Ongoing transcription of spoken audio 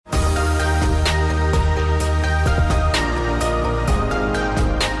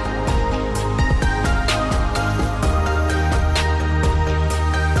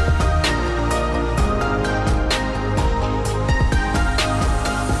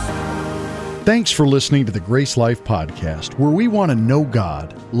Thanks for listening to the GraceLife podcast, where we want to know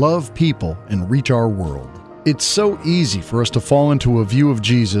God, love people, and reach our world. It's so easy for us to fall into a view of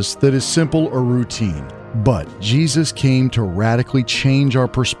Jesus that is simple or routine. But Jesus came to radically change our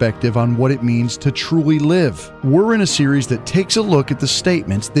perspective on what it means to truly live. We're in a series that takes a look at the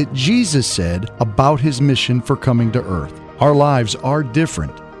statements that Jesus said about his mission for coming to earth. Our lives are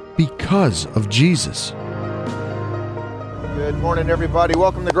different because of Jesus. Good morning, everybody.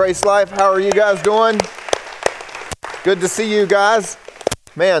 Welcome to GraceLife. How are you guys doing? Good to see you guys.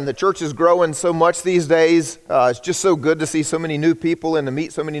 Man, the church is growing so much these days. It's just so good to see so many new people and to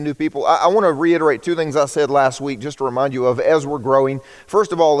meet so many new people. I want to reiterate two things I said last week just to remind you of as we're growing.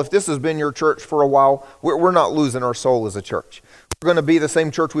 First of all, if this has been your church for a while, we're not losing our soul as a church. We're going to be the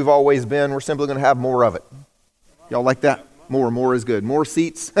same church we've always been. We're simply going to have more of it. Y'all like that? More is good. More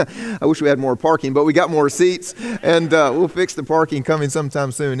seats. I wish we had more parking, but we got more seats, and we'll fix the parking coming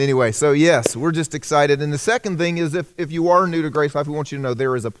sometime soon. Anyway, so yes, we're just excited. And the second thing is, if you are new to GraceLife, we want you to know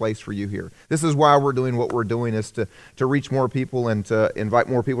there is a place for you here. This is why we're doing what we're doing, is to reach more people and to invite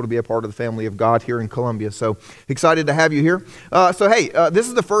more people to be a part of the family of God here in Columbia. So excited to have you here. This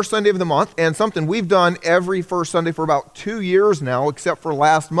is the first Sunday of the month, and something we've done every first Sunday for about 2 years now, except for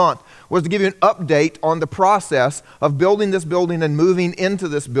last month, was to give you an update on the process of building this building and moving into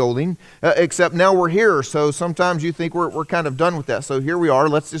this building, except now we're here, so sometimes you think we're kind of done with that. So here we are.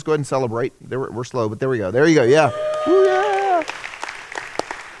 Let's just go ahead and celebrate. We're slow, but there we go. There you go. Yeah. Woo, yeah.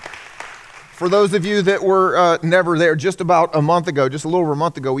 For those of you that were never there, just about a month ago, just a little over a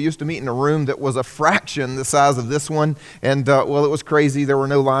month ago, we used to meet in a room that was a fraction the size of this one, and it was crazy. There were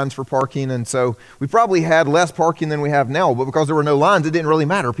no lines for parking, and so we probably had less parking than we have now, but because there were no lines, it didn't really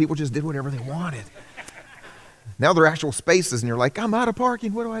matter. People just did whatever they wanted. Now they're actual spaces, and you're like, I'm out of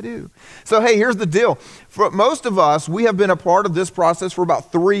parking. What do I do? So, hey, here's the deal. For most of us, we have been a part of this process for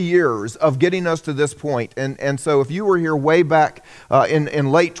about 3 years of getting us to this point. And so if you were here way back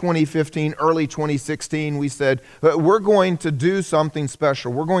in late 2015, early 2016, we said, we're going to do something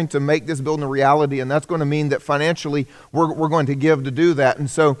special. We're going to make this building a reality, and that's going to mean that financially we're going to give to do that. And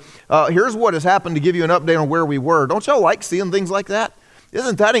so here's what has happened to give you an update on where we were. Don't y'all like seeing things like that?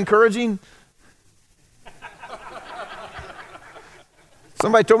 Isn't that encouraging?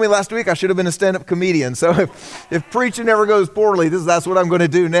 Somebody told me last week I should have been a stand-up comedian. So if preaching ever goes poorly, that's what I'm going to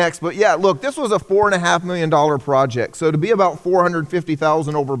do next. But yeah, look, this was a $4.5 million project. So to be about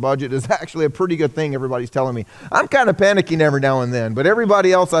 $450,000 over budget is actually a pretty good thing, everybody's telling me. I'm kind of panicking every now and then, but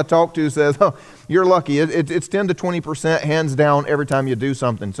everybody else I talk to says, oh, you're lucky. It's 10 to 20% hands down every time you do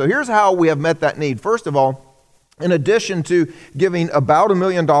something. So here's how we have met that need. First of all, in addition to giving about $1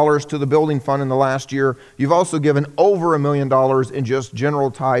 million to the building fund in the last year, you've also given over $1 million in just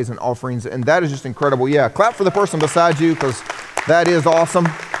general tithes and offerings, and that is just incredible. Yeah, clap for the person beside you, because that is awesome.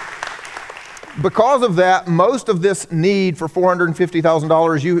 Because of that, most of this need for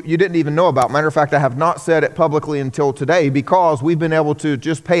 $450,000 you didn't even know about. Matter of fact, I have not said it publicly until today, because we've been able to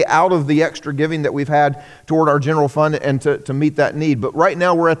just pay out of the extra giving that we've had toward our general fund and to meet that need. But right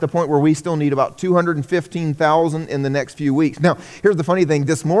now we're at the point where we still need about $215,000 in the next few weeks. Now, here's the funny thing.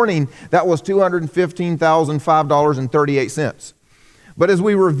 This morning, that was $215,005.38. But as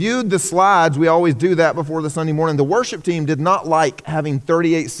we reviewed the slides, we always do that before the Sunday morning, the worship team did not like having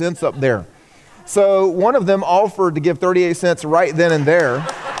 38 cents up there. So one of them offered to give 38 cents right then and there.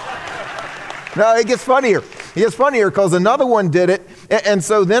 Now it gets funnier. It gets funnier because another one did it. And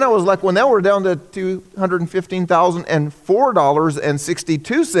so then I was like, well, now we're down to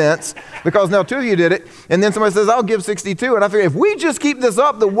 $215,004.62 because now two of you did it. And then somebody says, I'll give 62. And I figured if we just keep this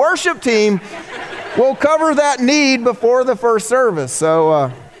up, the worship team will cover that need before the first service. So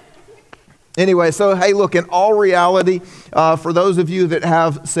anyway, so hey, look, in all reality, for those of you that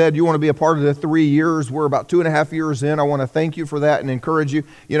have said you want to be a part of the 3 years, we're about 2.5 years in. I want to thank you for that and encourage you.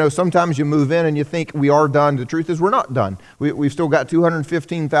 You know, sometimes you move in and you think we are done. The truth is we're not done. We've still got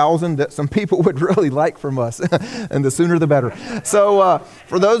 $215,000 that some people would really like from us, and the sooner the better. So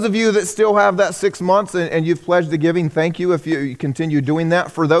for those of you that still have that 6 months and you've pledged the giving, thank you if you continue doing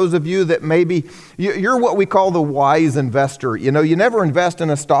that. For those of you that maybe, you're what we call the wise investor. You know, you never invest in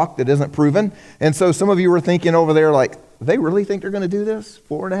a stock that isn't proven. And so some of you were thinking over there like, they really think they're going to do this?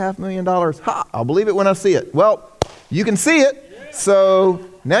 $4.5 million? Ha! I'll believe it when I see it. Well, you can see it, so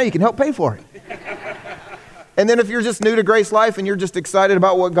now you can help pay for it. And then if you're just new to GraceLife and you're just excited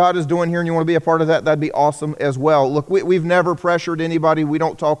about what God is doing here and you want to be a part of that, that'd be awesome as well. Look, we've never pressured anybody. We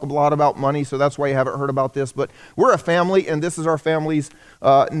don't talk a lot about money, so that's why you haven't heard about this. But we're a family, and this is our family's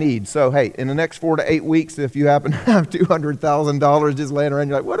need. So, hey, in the next 4 to 8 weeks, if you happen to have $200,000 just laying around,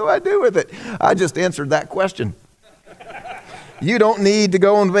 you're like, what do I do with it? I just answered that question. You don't need to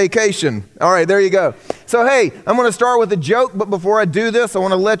go on vacation. All right, there you go. So, hey, I'm going to start with a joke, but before I do this, I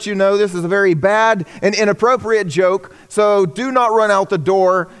want to let you know this is a very bad and inappropriate joke, so do not run out the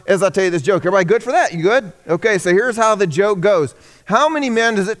door as I tell you this joke. Everybody good for that? You good? Okay, so here's how the joke goes. How many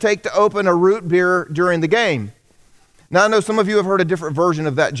men does it take to open a root beer during the game? Now, I know some of you have heard a different version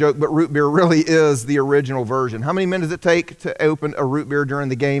of that joke, but root beer really is the original version. How many men does it take to open a root beer during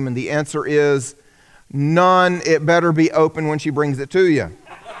the game? And the answer is none. It better be open when she brings it to you.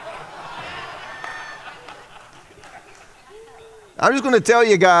 I'm just going to tell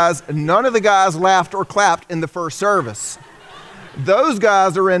you guys, none of the guys laughed or clapped in the first service. Those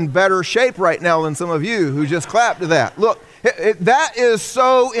guys are in better shape right now than some of you who just clapped to that. Look, that is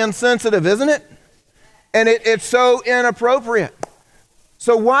so insensitive, isn't it? And it's so inappropriate.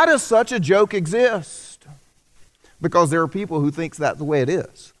 So why does such a joke exist? Because there are people who think that's the way it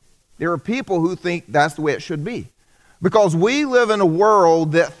is. There are people who think that's the way it should be. Because we live in a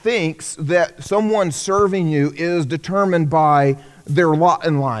world that thinks that someone serving you is determined by their lot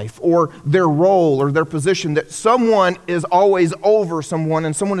in life or their role or their position, that someone is always over someone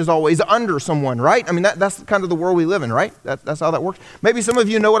and someone is always under someone, right? I mean, that's kind of the world we live in, right? That's how that works. Maybe some of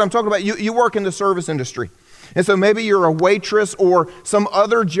you know what I'm talking about. You work in the service industry. And so maybe you're a waitress or some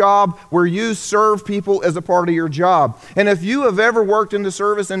other job where you serve people as a part of your job. And if you have ever worked in the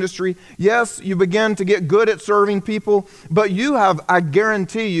service industry, yes, you begin to get good at serving people, but you have, I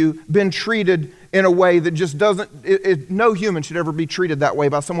guarantee you, been treated in a way that just doesn't, no human should ever be treated that way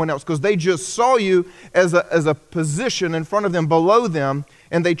by someone else, because they just saw you as a position in front of them, below them,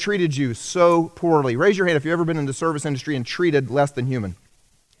 and they treated you so poorly. Raise your hand if you've ever been in the service industry and treated less than human.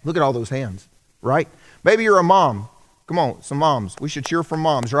 Look at all those hands, right? Maybe you're a mom. Come on, some moms. We should cheer for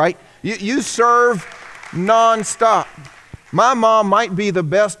moms, right? You serve nonstop. My mom might be the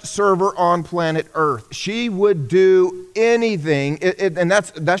best server on planet Earth. She would do anything, and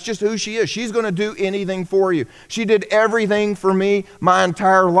that's just who she is. She's going to do anything for you. She did everything for me my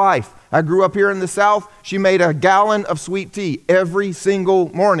entire life. I grew up here in the South. She made a gallon of sweet tea every single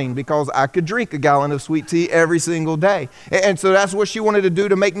morning because I could drink a gallon of sweet tea every single day. And so that's what she wanted to do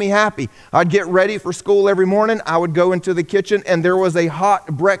to make me happy. I'd get ready for school every morning. I would go into the kitchen and there was a hot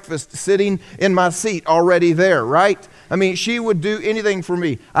breakfast sitting in my seat already there, right? I mean, she would do anything for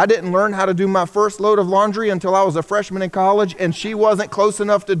me. I didn't learn how to do my first load of laundry until I was a freshman in college, and she wasn't close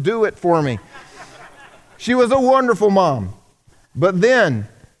enough to do it for me. She was a wonderful mom. But then,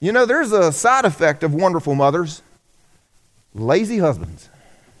 you know, there's a side effect of wonderful mothers: lazy husbands.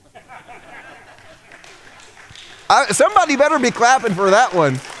 Somebody better be clapping for that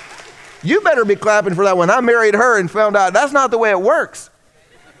one. You better be clapping for that one. I married her and found out that's not the way it works.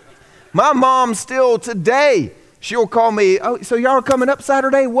 My mom still today, she'll call me, "Oh, so y'all are coming up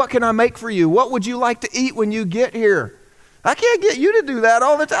Saturday? What can I make for you? What would you like to eat when you get here?" I can't get you to do that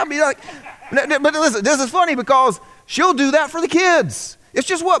all the time. Be like, but listen, this is funny because she'll do that for the kids. It's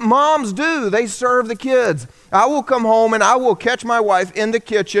just what moms do. They serve the kids. I will come home and I will catch my wife in the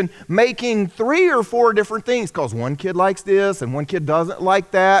kitchen making 3 or 4 different things because one kid likes this and one kid doesn't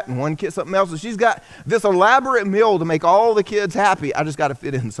like that and one kid something else. So she's got this elaborate meal to make all the kids happy. I just got to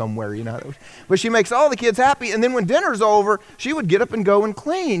fit in somewhere, you know. But she makes all the kids happy, and then when dinner's over, she would get up and go and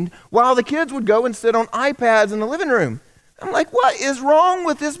clean while the kids would go and sit on iPads in the living room. I'm like, what is wrong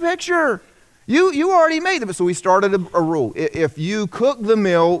with this picture? You already made them. So we started a rule. If you cook the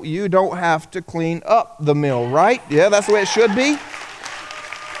meal, you don't have to clean up the meal, right? Yeah, that's the way it should be.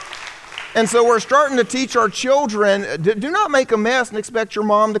 And so we're starting to teach our children, do not make a mess and expect your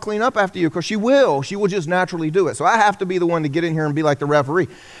mom to clean up after you, because she will. She will just naturally do it. So I have to be the one to get in here and be like the referee.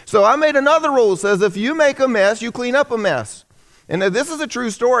 So I made another rule that says if you make a mess, you clean up a mess. And this is a true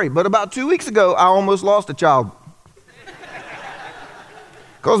story, but about 2 weeks ago, I almost lost a child.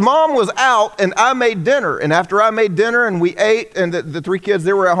 Because mom was out and I made dinner. And after I made dinner and we ate, and the 3 kids,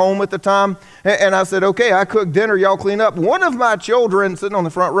 they were at home at the time, and I said, okay, I cooked dinner, y'all clean up. One of my children sitting on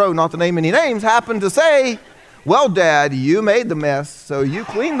the front row, not to name any names, happened to say, well, Dad, you made the mess, so you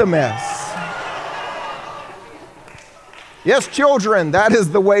cleaned the mess. Yes, children, that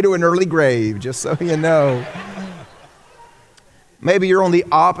is the way to an early grave, just so you know. Maybe you're on the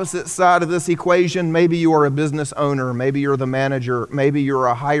opposite side of this equation. Maybe you are a business owner. Maybe you're the manager. Maybe you're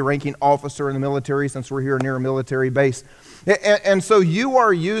a high-ranking officer in the military, since we're here near a military base. And so you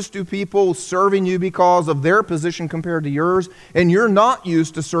are used to people serving you because of their position compared to yours, and you're not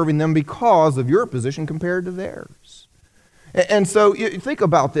used to serving them because of your position compared to theirs. And so you think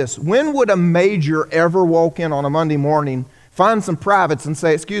about this. When would a major ever walk in on a Monday morning, find some privates, and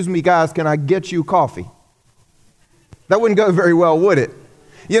say, excuse me, guys, can I get you coffee? That wouldn't go very well, would it?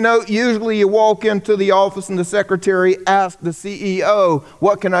 You know, usually you walk into the office and the secretary asks the CEO,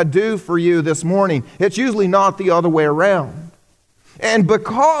 what can I do for you this morning? It's usually not the other way around. And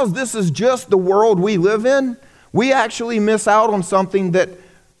because this is just the world we live in, we actually miss out on something that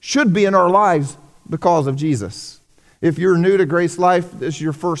should be in our lives because of Jesus. If you're new to Grace Life, this is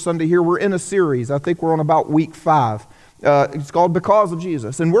your first Sunday here, we're in a series. I think we're on about week 5. It's called Because of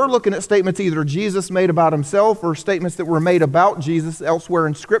Jesus. And we're looking at statements either Jesus made about himself or statements that were made about Jesus elsewhere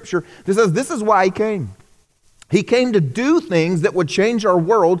in Scripture that says this is why he came. He came to do things that would change our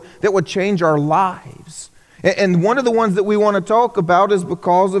world, that would change our lives. And one of the ones that we want to talk about is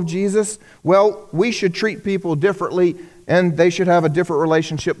because of Jesus, well, we should treat people differently and they should have a different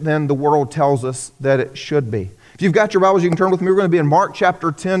relationship than the world tells us that it should be. If you've got your Bibles, you can turn with me. We're going to be in Mark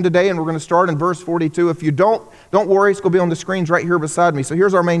chapter 10 today, and we're going to start in verse 42. If you don't worry, it's going to be on the screens right here beside me. So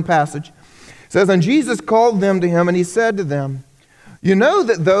here's our main passage. It says, and Jesus called them to him, and he said to them, you know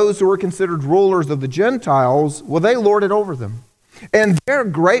that those who are considered rulers of the Gentiles, well, they lord it over them, and their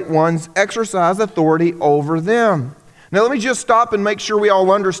great ones exercise authority over them. Now, let me just stop and make sure we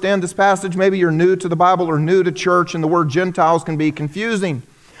all understand this passage. Maybe you're new to the Bible or new to church, and the word Gentiles can be confusing.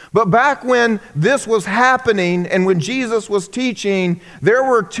 But back when this was happening and when Jesus was teaching, there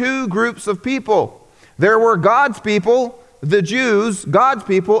were two groups of people. There were God's people, the Jews, God's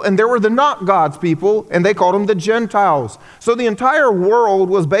people, and there were the not God's people, and they called them the Gentiles. So the entire world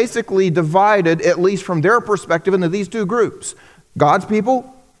was basically divided, at least from their perspective, into these two groups. God's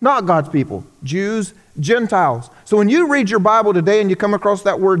people, not God's people. Jews, Gentiles. So when you read your Bible today and you come across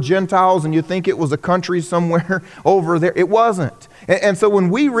that word Gentiles and you think it was a country somewhere over there, it wasn't. And so when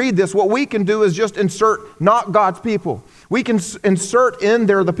we read this, what we can do is just insert not God's people. We can insert in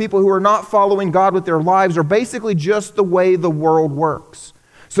there the people who are not following God with their lives, or basically just the way the world works.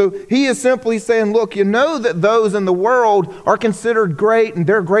 So he is simply saying, look, you know that those in the world are considered great, and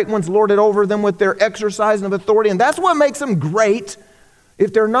their great ones lorded over them with their exercising of authority, and that's what makes them great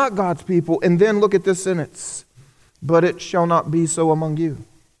if they're not God's people. And then look at this sentence, but it shall not be so among you.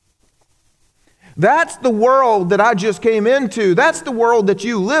 That's the world that I just came into. That's the world that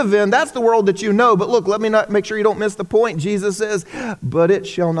you live in. That's the world that you know. But look, let me not make sure you don't miss the point. Jesus says, but it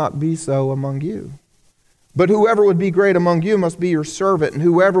shall not be so among you. But whoever would be great among you must be your servant, and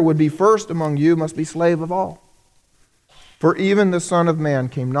whoever would be first among you must be slave of all. For even the Son of Man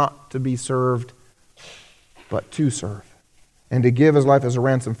came not to be served, but to serve, and to give his life as a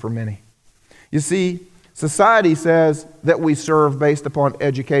ransom for many. You see, society says that we serve based upon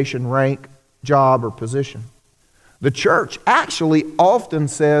education, rank, job, or position. The church actually often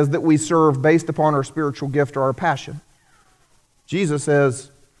says that we serve based upon our spiritual gift or our passion. Jesus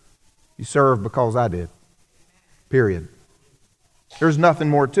says, you serve because I did. Period. There's nothing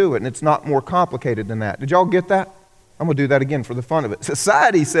more to it, and it's not more complicated than that. Did y'all get that? I'm going to do that again for the fun of it.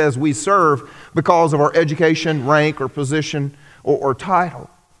 Society says we serve because of our education, rank, or position, or title.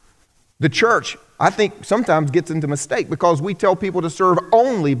 The church, I think, sometimes gets into mistake because we tell people to serve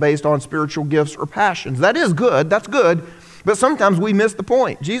only based on spiritual gifts or passions. That is good, that's good, but sometimes we miss the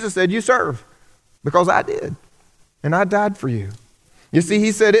point. Jesus said, you serve because I did, and I died for you. You see,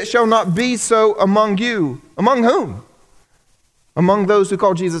 he said, it shall not be so among you. Among whom? Among those who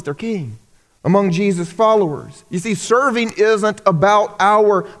call Jesus their king. Among Jesus' followers. You see, serving isn't about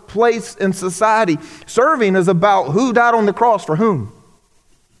our place in society. Serving is about who died on the cross for whom.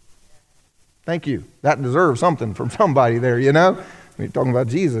 Thank you. That deserves something from somebody there, you know. We're talking about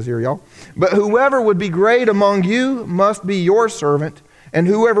Jesus here, y'all. But whoever would be great among you must be your servant, and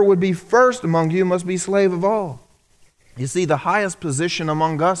whoever would be first among you must be slave of all. You see, the highest position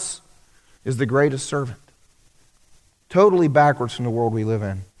among us is the greatest servant. Totally backwards from the world we live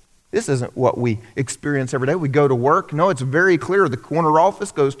in. This isn't what we experience every day. We go to work. No, it's very clear. The corner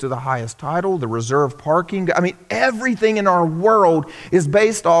office goes to the highest title, the reserved parking. I mean, everything in our world is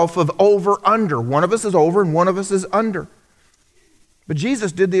based off of over-under. One of us is over and one of us is under. But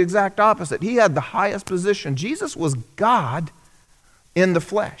Jesus did the exact opposite. He had the highest position. Jesus was God in the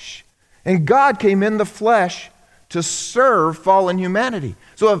flesh. And God came in the flesh to serve fallen humanity.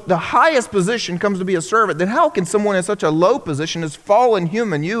 So if the highest position comes to be a servant, then how can someone in such a low position as fallen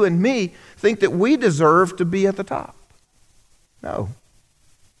human, you and me, think that we deserve to be at the top? No.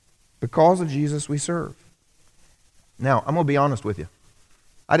 Because of Jesus, we serve. Now, I'm going to be honest with you.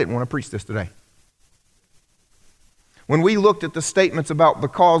 I didn't want to preach this today. When we looked at the statements about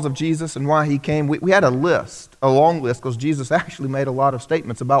because of Jesus and why he came, we had a list, a long list, because Jesus actually made a lot of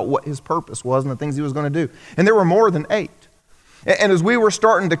statements about what his purpose was and the things he was going to do. And there were more than 8. And as we were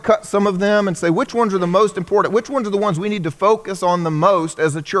starting to cut some of them and say, which ones are the most important? Which ones are the ones we need to focus on the most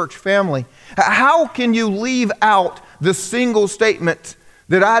as a church family? How can you leave out the single statement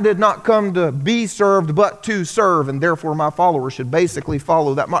That I did not come to be served, but to serve, and therefore my followers should basically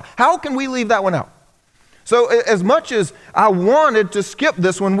follow that model. How can we leave that one out? So as much as I wanted to skip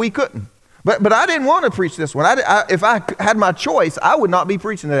this one, we couldn't. But I didn't want to preach this one. If I had my choice, I would not be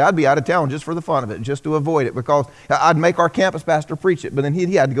preaching it. I'd be out of town just for the fun of it, just to avoid it, because I'd make our campus pastor preach it. But then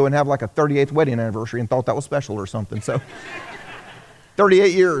he had to go and have like a 38th wedding anniversary and thought that was special or something. So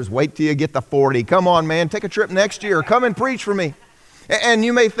 38 years, wait till you get to 40. Come on, man, take a trip next year. Come and preach for me. And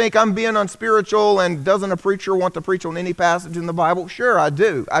you may think I'm being unspiritual, and doesn't a preacher want to preach on any passage in the Bible? Sure, I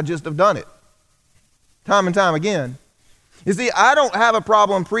do. I just have done it time and time again. You see, I don't have a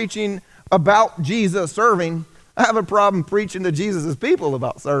problem preaching about Jesus serving. I have a problem preaching to Jesus' people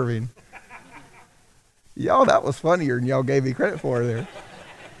about serving. Y'all, that was funnier than y'all gave me credit for there.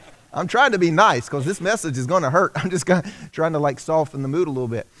 I'm trying to be nice because this message is going to hurt. I'm just trying to like soften the mood a little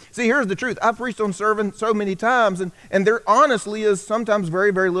bit. See, here's the truth. I've preached on serving so many times, and there honestly is sometimes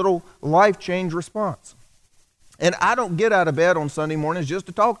very, very little life change response. And I don't get out of bed on Sunday mornings just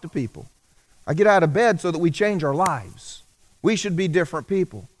to talk to people. I get out of bed so that we change our lives. We should be different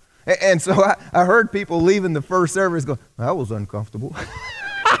people. And so I heard people leaving the first service go, that was uncomfortable.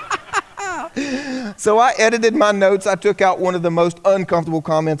 So I edited my notes. I took out one of the most uncomfortable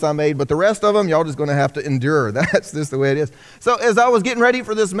comments I made, but the rest of them, y'all just going to have to endure. That's just the way it is. So as I was getting ready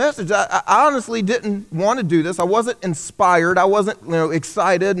for this message, I honestly didn't want to do this. I wasn't inspired. I wasn't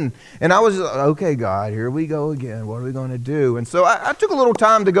excited. And I was just, okay, God, here we go again. What are we going to do? And so I took a little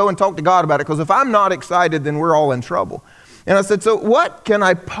time to go and talk to God about it, because if I'm not excited, then we're all in trouble. And I said, so what can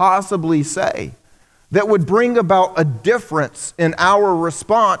I possibly say that would bring about a difference in our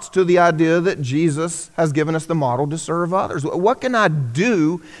response to the idea that Jesus has given us the model to serve others? What can I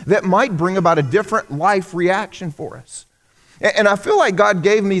do that might bring about a different life reaction for us? And I feel like God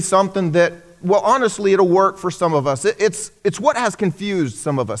gave me something that, well, honestly, it'll work for some of us. It's what has confused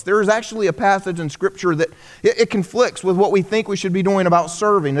some of us. There is actually a passage in Scripture that it conflicts with what we think we should be doing about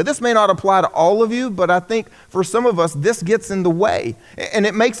serving. Now, this may not apply to all of you, but I think for some of us, this gets in the way, and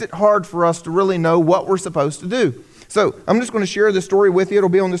it makes it hard for us to really know what we're supposed to do. So I'm just going to share this story with you. It'll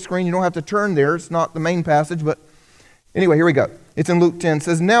be on the screen. You don't have to turn there. It's not the main passage, but anyway, here we go. It's in Luke 10. It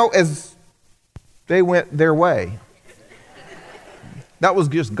says, now as they went their way. That was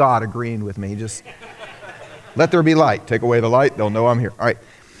just God agreeing with me. Just let there be light. Take away the light, they'll know I'm here. All right.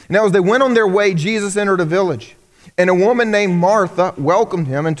 Now, as they went on their way, Jesus entered a village, and a woman named Martha welcomed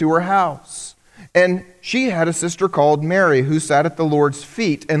him into her house. And she had a sister called Mary, who sat at the Lord's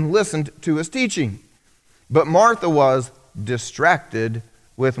feet and listened to his teaching. But Martha was distracted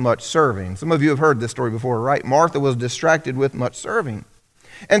with much serving. Some of you have heard this story before, right? Martha was distracted with much serving.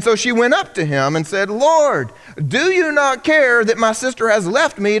 And so she went up to him and said, Lord, do you not care that my sister has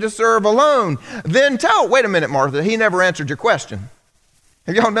left me to serve alone? Then wait a minute, Martha, he never answered your question.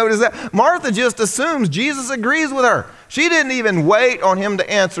 Have y'all noticed that? Martha just assumes Jesus agrees with her. She didn't even wait on him to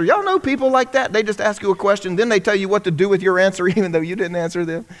answer. Y'all know people like that? They just ask you a question, then they tell you what to do with your answer, even though you didn't answer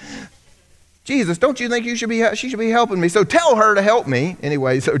them. Jesus, don't you think she should be helping me? So tell her to help me.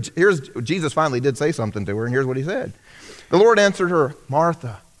 Anyway, so Jesus finally did say something to her, and here's what he said. The Lord answered her,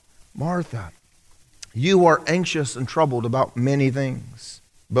 Martha, Martha, you are anxious and troubled about many things,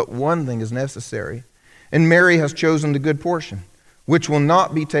 but one thing is necessary, and Mary has chosen the good portion, which will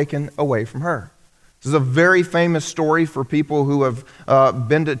not be taken away from her. This is a very famous story for people who have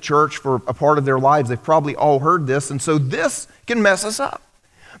been to church for a part of their lives. They've probably all heard this, and so this can mess us up,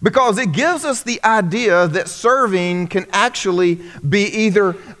 because it gives us the idea that serving can actually be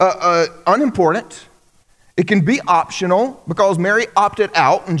either unimportant. It can be optional because Mary opted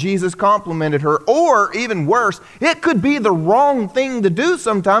out and Jesus complimented her. Or even worse, it could be the wrong thing to do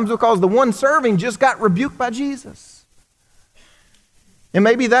sometimes because the one serving just got rebuked by Jesus. And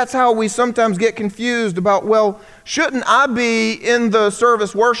maybe that's how we sometimes get confused about, well, shouldn't I be in the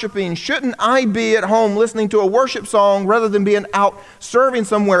service worshiping? Shouldn't I be at home listening to a worship song rather than being out serving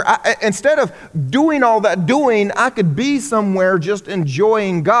somewhere? Instead of doing all that I could be somewhere just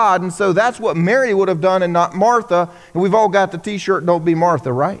enjoying God. And so that's what Mary would have done and not Martha. And we've all got the t-shirt, Don't Be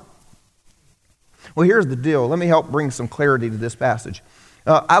Martha, right? Well, here's the deal. Let me help bring some clarity to this passage.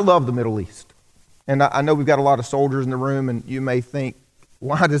 I love the Middle East. And I know we've got a lot of soldiers in the room, and you may think,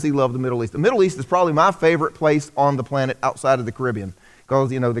 why does he love the Middle East? The Middle East is probably my favorite place on the planet outside of the Caribbean.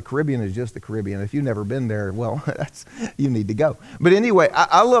 Because, the Caribbean is just the Caribbean. If you've never been there, well, you need to go. But anyway,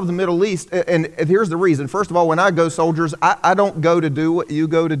 I love the Middle East. And here's the reason. First of all, when I go, soldiers, I don't go to do what you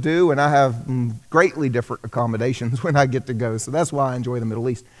go to do. And I have greatly different accommodations when I get to go. So that's why I enjoy the Middle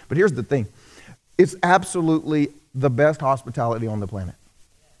East. But here's the thing. It's absolutely the best hospitality on the planet.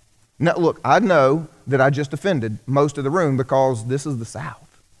 Now, look, I know that I just offended most of the room because this is the South.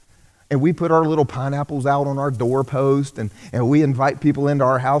 And we put our little pineapples out on our doorpost, and we invite people into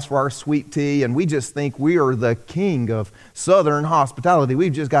our house for our sweet tea, and we just think we are the king of Southern hospitality.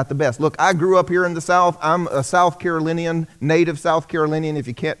 We've just got the best. Look, I grew up here in the South. I'm a South Carolinian, native South Carolinian. If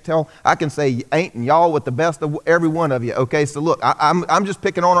you can't tell, I can say ain't and y'all with the best of every one of you. Okay, so look, I'm just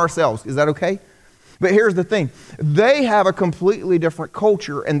picking on ourselves. Is that okay? But here's the thing. They have a completely different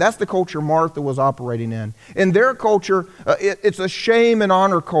culture, and that's the culture Martha was operating in. In their culture, it's a shame and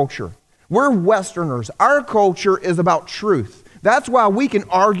honor culture. We're Westerners. Our culture is about truth. That's why we can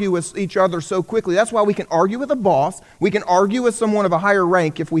argue with each other so quickly. That's why we can argue with a boss. We can argue with someone of a higher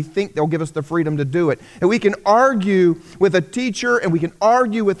rank if we think they'll give us the freedom to do it. And we can argue with a teacher, and we can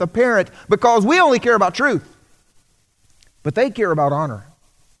argue with a parent because we only care about truth. But they care about honor.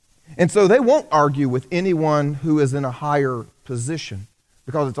 And so they won't argue with anyone who is in a higher position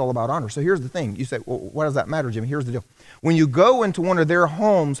because it's all about honor. So here's the thing. You say, well, why does that matter, Jimmy? Here's the deal. When you go into one of their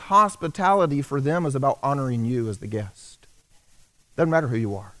homes, hospitality for them is about honoring you as the guest. Doesn't matter who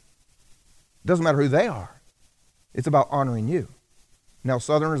you are. Doesn't matter who they are. It's about honoring you. Now,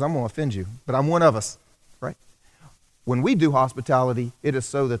 Southerners, I'm going to offend you, but I'm one of us, right? When we do hospitality, it is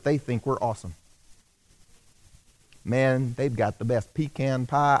so that they think we're awesome. Man, they've got the best pecan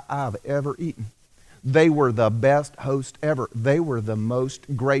pie I've ever eaten. They were the best host ever. They were the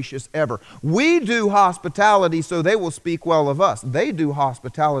most gracious ever. We do hospitality so they will speak well of us. They do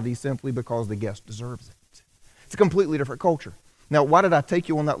hospitality simply because the guest deserves it. It's a completely different culture. Now, why did I take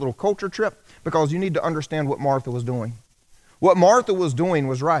you on that little culture trip? Because you need to understand what Martha was doing. What Martha was doing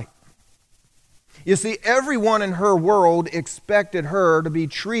was right. You see, everyone in her world expected her to be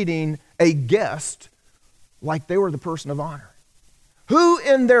treating a guest like they were the person of honor. Who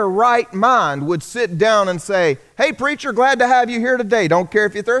in their right mind would sit down and say, hey, preacher, glad to have you here today. Don't care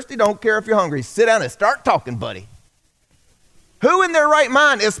if you're thirsty, don't care if you're hungry. Sit down and start talking, buddy. Who in their right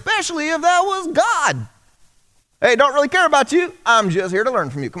mind, especially if that was God? Hey, don't really care about you. I'm just here to learn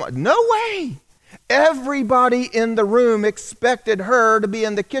from you. Come on. No way. Everybody in the room expected her to be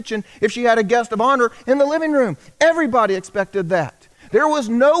in the kitchen if she had a guest of honor in the living room. Everybody expected that. There was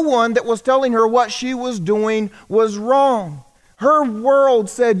no one that was telling her what she was doing was wrong. Her world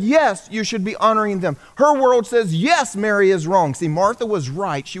said, yes, you should be honoring them. Her world says, yes, Mary is wrong. See, Martha was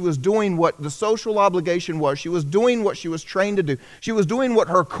right. She was doing what the social obligation was. She was doing what she was trained to do. She was doing what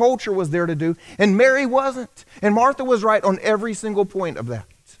her culture was there to do. And Mary wasn't. And Martha was right on every single point of that.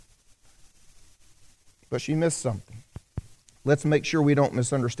 But she missed something. Let's make sure we don't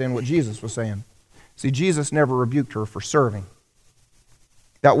misunderstand what Jesus was saying. See, Jesus never rebuked her for serving.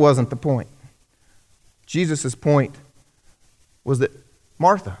 That wasn't the point. Jesus' point was that,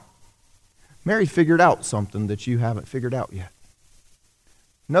 Martha, Mary figured out something that you haven't figured out yet.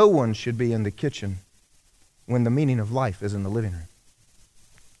 No one should be in the kitchen when the meaning of life is in the living room.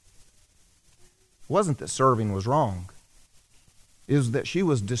 It wasn't that serving was wrong. It was that she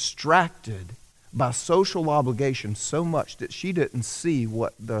was distracted by social obligation so much that she didn't see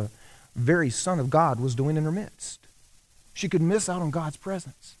what the very Son of God was doing in her midst. She could miss out on God's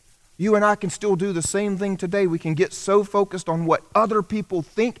presence. You and I can still do the same thing today. We can get so focused on what other people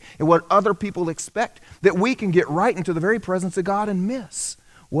think and what other people expect that we can get right into the very presence of God and miss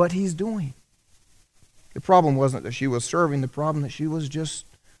what He's doing. The problem wasn't that she was serving. The problem that she was just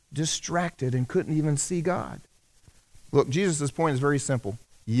distracted and couldn't even see God. Look, Jesus' point is very simple.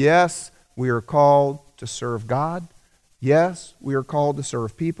 Yes, we are called to serve God. Yes, we are called to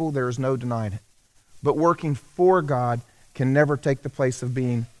serve people. There is no denying it. But working for God can never take the place of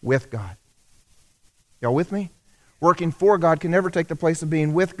being with God. Y'all with me? Working for God can never take the place of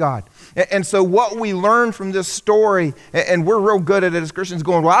being with God. And so what we learn from this story, and we're real good at it as Christians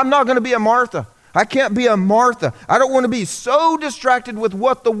going, well, I'm not going to be a Martha. I can't be a Martha. I don't want to be so distracted with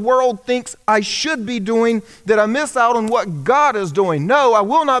what the world thinks I should be doing that I miss out on what God is doing. No, I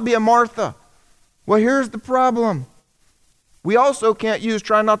will not be a Martha. Well, here's the problem. We also can't use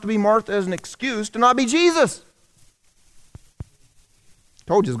trying not to be Martha as an excuse to not be Jesus.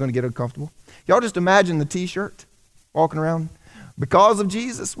 Told you it's going to get uncomfortable. Y'all just imagine the t-shirt walking around. Because of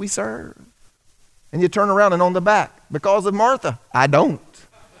Jesus, we serve. And you turn around and on the back, because of Martha, I don't.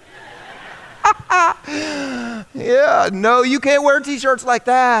 Yeah, no, you can't wear t-shirts like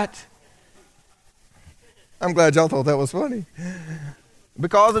that. I'm glad y'all thought that was funny.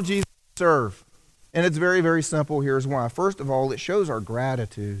 Because of Jesus, we serve. And it's very, very simple. Here's why. First of all, it shows our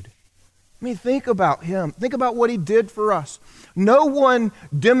gratitude. I mean, think about him. Think about what he did for us. No one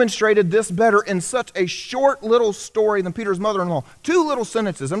demonstrated this better in such a short little story than Peter's mother-in-law. 2 little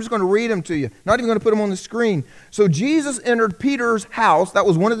sentences. I'm just going to read them to you. Not even going to put them on the screen. So Jesus entered Peter's house, that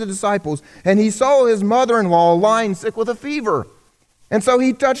was one of the disciples, and he saw his mother-in-law lying sick with a fever. And so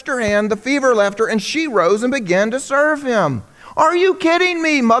he touched her hand, the fever left her, and she rose and began to serve him. Are you kidding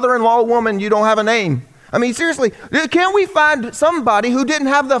me, mother-in-law woman? You don't have a name. I mean, seriously, can't we find somebody who didn't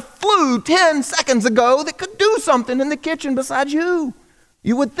have the flu 10 seconds ago that could do something in the kitchen besides you?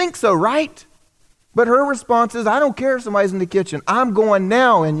 You would think so, right? But her response is, I don't care if somebody's in the kitchen. I'm going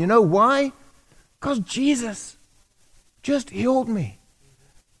now. And you know why? Because Jesus just healed me.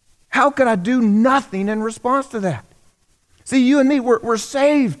 How could I do nothing in response to that? See, you and me, we're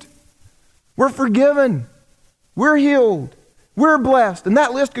saved. We're forgiven. We're healed. We're blessed. And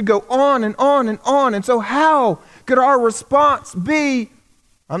that list could go on and on and on. And so how could our response be,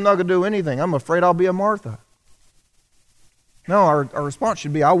 I'm not going to do anything. I'm afraid I'll be a Martha. No, our response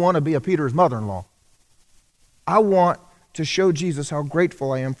should be, I want to be a Peter's mother-in-law. I want to show Jesus how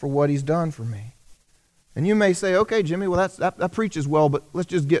grateful I am for what he's done for me. And you may say, okay, Jimmy, well, that preaches well, but let's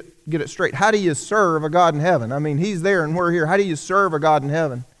just get it straight. How do you serve a God in heaven? I mean, he's there and we're here. How do you serve a God in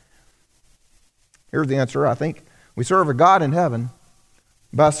heaven? Here's the answer, I think. We serve a God in heaven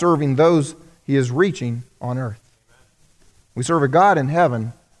by serving those he is reaching on earth. We serve a God in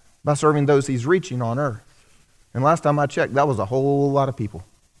heaven by serving those he's reaching on earth. And last time I checked, that was a whole lot of people.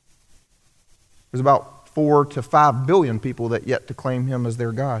 There's about 4 to 5 billion people that yet to claim him as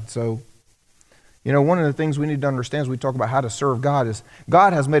their God. So, you know, one of the things we need to understand as we talk about how to serve God is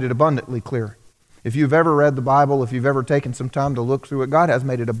God has made it abundantly clear. If you've ever read the Bible, if you've ever taken some time to look through it, God has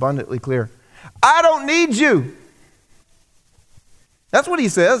made it abundantly clear. I don't need you. That's what he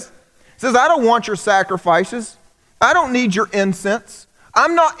says. He says, I don't want your sacrifices. I don't need your incense.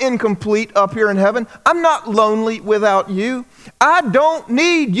 I'm not incomplete up here in heaven. I'm not lonely without you. I don't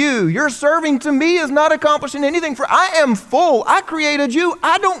need you. Your serving to me is not accomplishing anything. For I am full. I created you.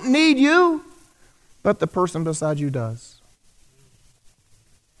 I don't need you. But the person beside you does.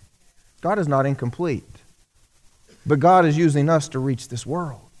 God is not incomplete. But God is using us to reach this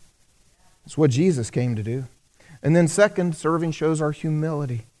world. That's what Jesus came to do. And then second, serving shows our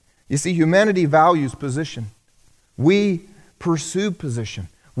humility. You see, humanity values position. We pursue position.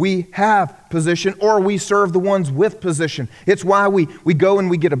 We have position, or we serve the ones with position. It's why we go and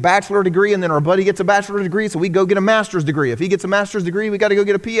we get a bachelor degree, and then our buddy gets a bachelor degree, so we go get a master's degree. If he gets a master's degree, we got to go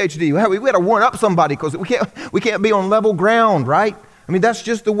get a PhD. We got to one up somebody because we can't be on level ground, right? I mean, that's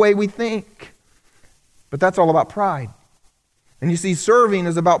just the way we think. But that's all about pride. And you see, serving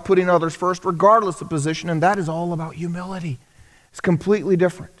is about putting others first regardless of position, and that is all about humility. It's completely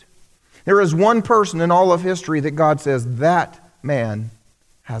different. There is one person in all of history that God says, that man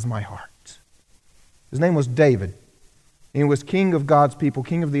has my heart. His name was David. He was king of God's people,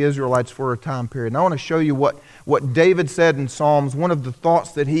 king of the Israelites for a time period. And I want to show you what David said in Psalms, one of the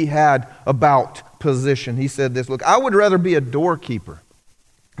thoughts that he had about position. He said this, look, I would rather be a doorkeeper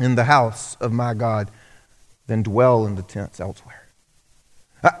in the house of my God than dwell in the tents elsewhere.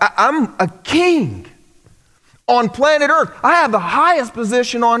 I'm a king on planet Earth. I have the highest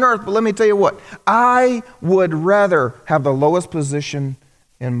position on earth, but let me tell you what, I would rather have the lowest position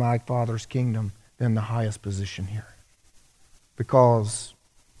in my Father's kingdom than the highest position here. Because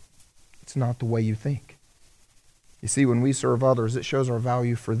it's not the way you think. You see, when we serve others, it shows our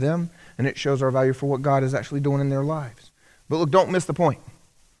value for them, and it shows our value for what God is actually doing in their lives. But look, don't miss the point.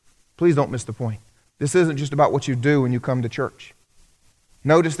 Please don't miss the point. This isn't just about what you do when you come to church.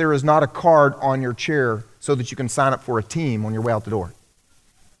 Notice there is not a card on your chair so that you can sign up for a team on your way out the door.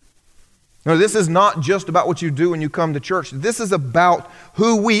 No, this is not just about what you do when you come to church. This is about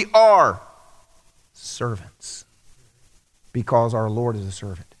who we are. Servants. Because our Lord is a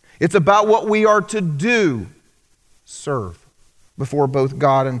servant. It's about what we are to do. Serve before both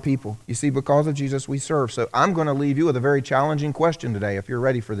God and people. You see, because of Jesus, we serve. So I'm going to leave you with a very challenging question today, if you're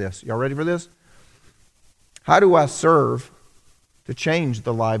ready for this. Y'all ready for this? How do I serve to change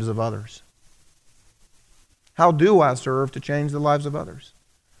the lives of others? How do I serve to change the lives of others?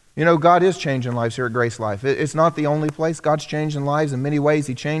 You know, God is changing lives here at GraceLife. It's not the only place. God's changing lives in many ways.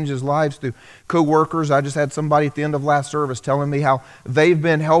 He changes lives through co-workers. I just had somebody at the end of last service telling me how they've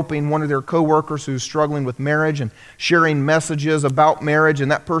been helping one of their co-workers who's struggling with marriage and sharing messages about marriage, and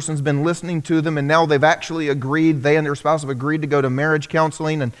that person's been listening to them, and now they've actually agreed, they and their spouse have agreed to go to marriage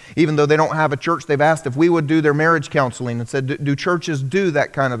counseling, and even though they don't have a church, they've asked if we would do their marriage counseling and said, do churches do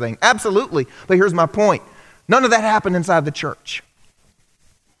that kind of thing? Absolutely. But here's my point. None of that happened inside the church.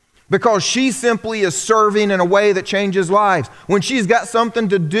 because she simply is serving in a way that changes lives. When she's got something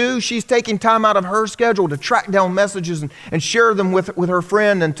to do, she's taking time out of her schedule to track down messages and share them with her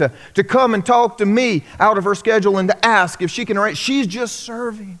friend, and to come and talk to me out of her schedule and to ask if she can arrange. She's just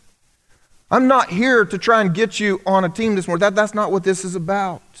serving. I'm not here to try and get you on a team this morning. That's not what this is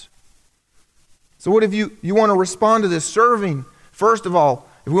about. So what if you want to respond to this? Serving, first of all,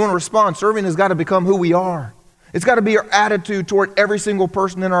 if we want to respond, serving has got to become who we are. It's got to be our attitude toward every single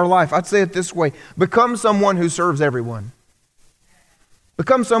person in our life. I'd say it this way: become someone who serves everyone.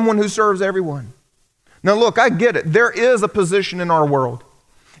 Become someone who serves everyone. Now look, I get it. There is a position in our world,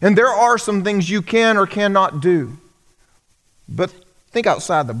 and there are some things you can or cannot do. But think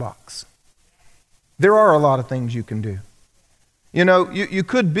outside the box. There are a lot of things you can do. You know, you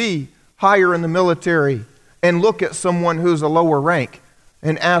could be higher in the military and look at someone who's a lower rank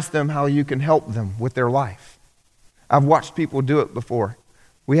and ask them how you can help them with their life. I've watched people do it before.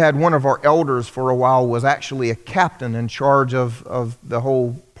 We had one of our elders for a while was actually a captain in charge of the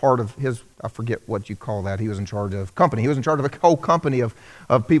whole part of his, I forget what you call that. He was in charge of company. He was in charge of a whole company of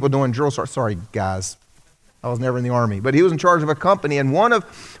people doing drill sergeants. Sorry, guys. I was never in the Army. But he was in charge of a company, and one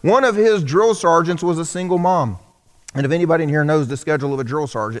of his drill sergeants was a single mom. And if anybody in here knows the schedule of a drill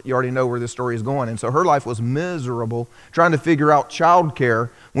sergeant, you already know where this story is going. And so her life was miserable trying to figure out childcare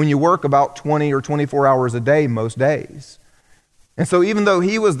when you work about 20 or 24 hours a day most days. And so even though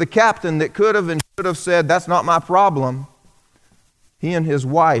he was the captain that could have and should have said, that's not my problem, he and his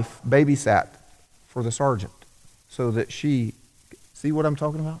wife babysat for the sergeant so that she, see what I'm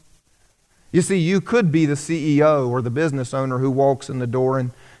talking about? You see, you could be the CEO or the business owner who walks in the door,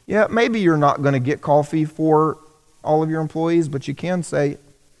 and yeah, maybe you're not going to get coffee for all of your employees, but you can say,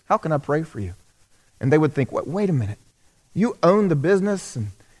 how can I pray for you? And they would think, wait a minute, you own the business and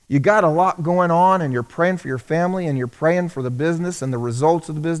you got a lot going on, and you're praying for your family, and you're praying for the business and the results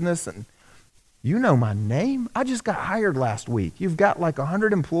of the business, and you know my name? I just got hired last week. You've got like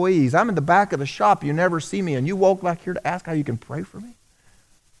 100 employees. I'm in the back of the shop. You never see me, and you walk back here to ask how you can pray for me?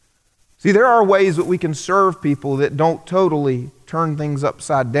 See, there are ways that we can serve people that don't totally turn things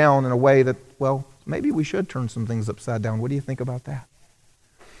upside down in a way that, well, maybe we should turn some things upside down. What do you think about that?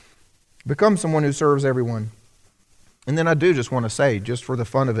 Become someone who serves everyone. And then I do just want to say, just for the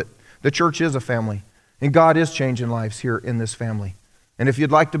fun of it, the church is a family, and God is changing lives here in this family. And if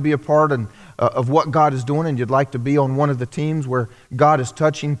you'd like to be a part of what God is doing, and you'd like to be on one of the teams where God is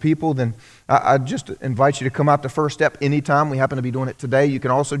touching people, then I just invite you to come out to First Step anytime. We happen to be doing it today. You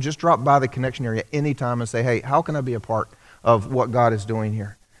can also just drop by the connection area anytime and say, hey, how can I be a part of what God is doing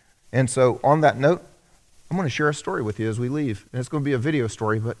here? And so on that note, I'm going to share a story with you as we leave. And it's going to be a video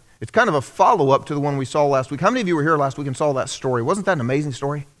story, but it's kind of a follow-up to the one we saw last week. How many of you were here last week and saw that story? Wasn't that an amazing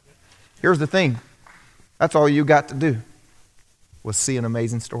story? Here's the thing. That's all you got to do, was see an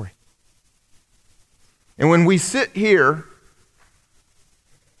amazing story. And when we sit here,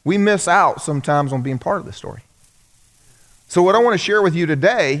 we miss out sometimes on being part of the story. So what I want to share with you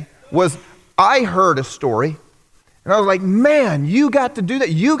today was I heard a story, and I was like, man, you got to do that.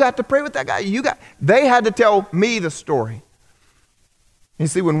 You got to pray with that guy. They had to tell me the story. You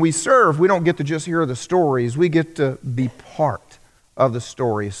see, when we serve, we don't get to just hear the stories. We get to be part of the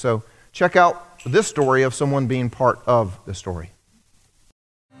story. So check out this story of someone being part of the story.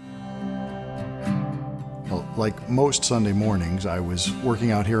 Well, like most Sunday mornings, I was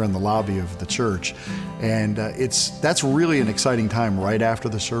working out here in the lobby of the church, and that's really an exciting time right after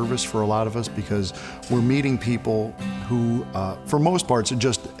the service for a lot of us, because we're meeting people who, for most parts, had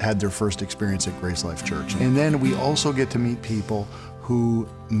just had their first experience at GraceLife Church. And then we also get to meet people who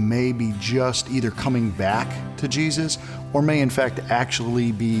may be just either coming back to Jesus or may in fact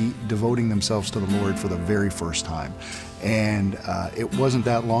actually be devoting themselves to the Lord for the very first time. And it wasn't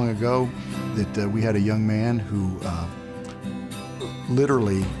that long ago that we had a young man who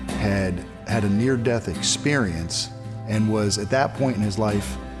literally had a near-death experience and was at that point in his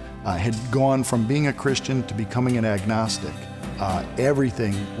life had gone from being a Christian to becoming an agnostic.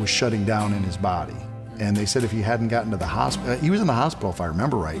 Everything was shutting down in his body. And they said if he hadn't gotten to the hospital, he was in the hospital, if I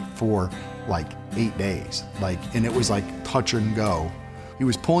remember right, for like 8 days. And it was like touch and go. He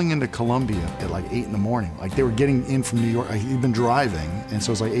was pulling into Columbia at like 8 in the morning. Like they were getting in from New York. He'd been driving, and so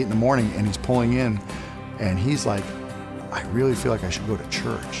it was like 8 in the morning, and he's pulling in, and he's like, I really feel like I should go to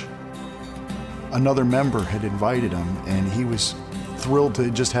church. Another member had invited him, and he was thrilled to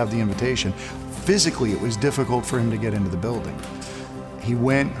just have the invitation. Physically, it was difficult for him to get into the building. He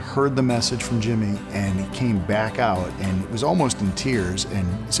went, heard the message from Jimmy, and he came back out and was almost in tears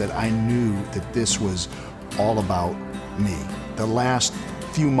and said, I knew that this was all about me. The last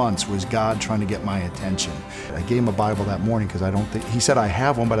few months was God trying to get my attention. I gave him a Bible that morning because he said I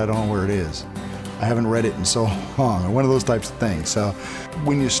have one, but I don't know where it is. I haven't read it in so long, one of those types of things. So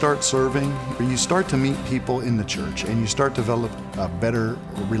when you start serving, you start to meet people in the church and you start to develop better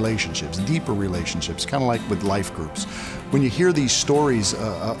relationships, deeper relationships, kind of like with life groups. When you hear these stories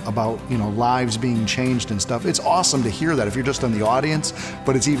about lives being changed and stuff, it's awesome to hear that if you're just in the audience,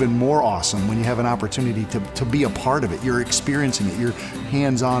 but it's even more awesome when you have an opportunity to be a part of it. You're experiencing it, you're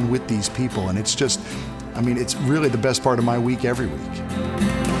hands-on with these people, and it's just, it's really the best part of my week every week.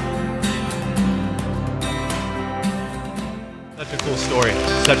 Such a cool story.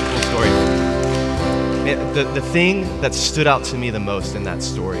 Such a cool story. The thing that stood out to me the most in that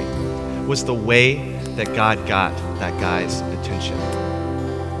story was the way that God got that guy's attention.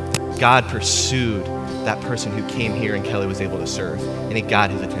 God pursued that person who came here and Kelly was able to serve, and he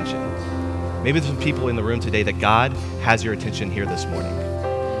got his attention. Maybe there's some people in the room today that God has your attention here this morning.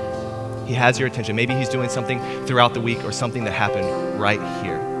 He has your attention. Maybe he's doing something throughout the week or something that happened right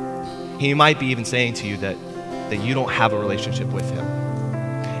here. He might be even saying to you that you don't have a relationship with him.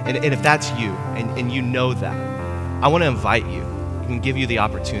 And if that's you, and you know that, I want to invite you and give you the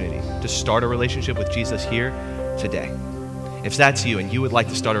opportunity to start a relationship with Jesus here today. If that's you and you would like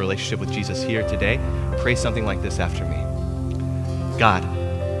to start a relationship with Jesus here today, pray something like this after me. God,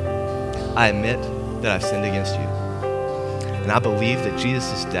 I admit that I've sinned against you, and I believe that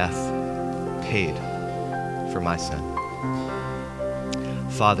Jesus' death paid for my sin.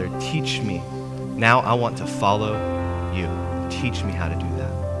 Father, teach me. Now I want to follow you. Teach me how to do that.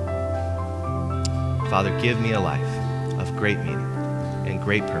 Father, give me a life of great meaning and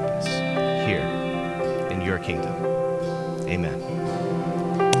great purpose here in your kingdom. Amen.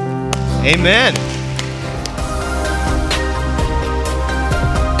 Amen.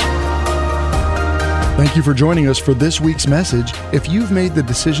 Thank you for joining us for this week's message. If you've made the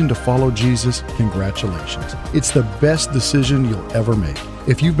decision to follow Jesus, congratulations. It's the best decision you'll ever make.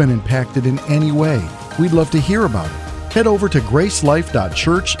 If you've been impacted in any way, we'd love to hear about it. Head over to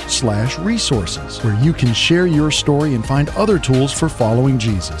gracelife.church/resources, where you can share your story and find other tools for following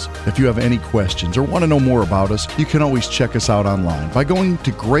Jesus. If you have any questions or want to know more about us, you can always check us out online by going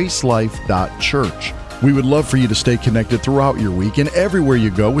to gracelife.church. We would love for you to stay connected throughout your week and everywhere you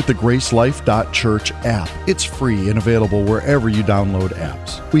go with the GraceLife.Church app. It's free and available wherever you download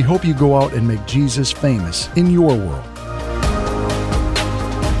apps. We hope you go out and make Jesus famous in your world.